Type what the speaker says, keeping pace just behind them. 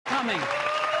coming.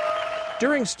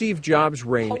 During Steve Jobs'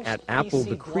 reign at Apple,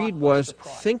 the creed was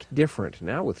think different.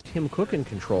 Now with Tim Cook in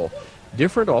control,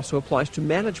 different also applies to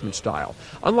management style.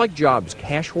 Unlike Jobs'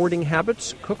 cash hoarding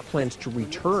habits, Cook plans to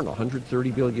return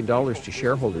 $130 billion to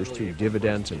shareholders through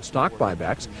dividends and stock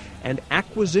buybacks, and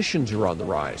acquisitions are on the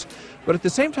rise. But at the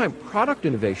same time, product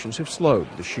innovations have slowed.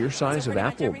 The sheer size of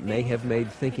Apple may have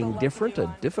made thinking different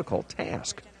a difficult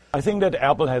task. I think that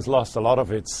Apple has lost a lot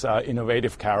of its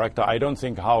innovative character. I don't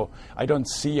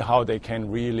see how they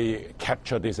can really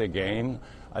capture this again.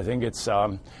 I think it's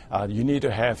you need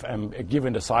to have,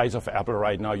 given the size of Apple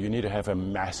right now, you need to have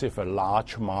a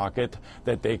large market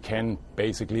that they can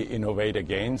basically innovate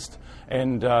against,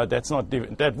 and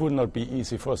that would not be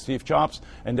easy for Steve Jobs,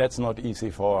 and that's not easy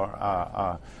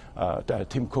for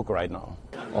Tim Cook right now.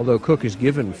 Although Cook has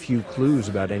given few clues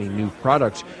about any new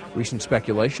products, recent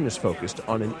speculation is focused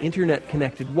on an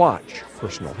internet-connected watch,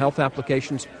 personal health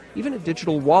applications, even a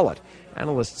digital wallet.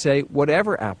 Analysts say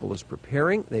whatever Apple is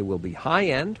preparing, they will be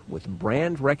high-end with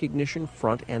brand recognition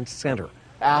front and center.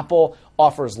 Apple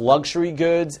offers luxury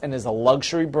goods and is a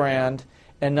luxury brand.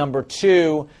 And number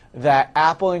two, that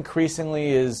Apple increasingly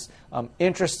is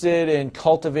interested in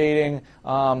cultivating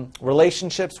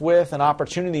relationships with and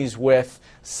opportunities with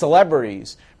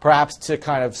celebrities, perhaps to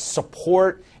kind of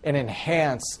support and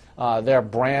enhance their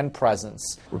brand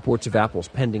presence. Reports of Apple's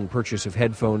pending purchase of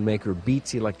headphone maker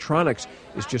Beats Electronics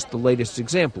is just the latest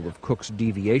example of Cook's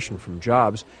deviation from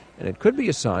Jobs, and it could be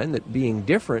a sign that being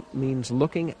different means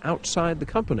looking outside the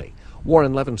company.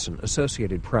 Warren Levinson,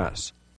 Associated Press.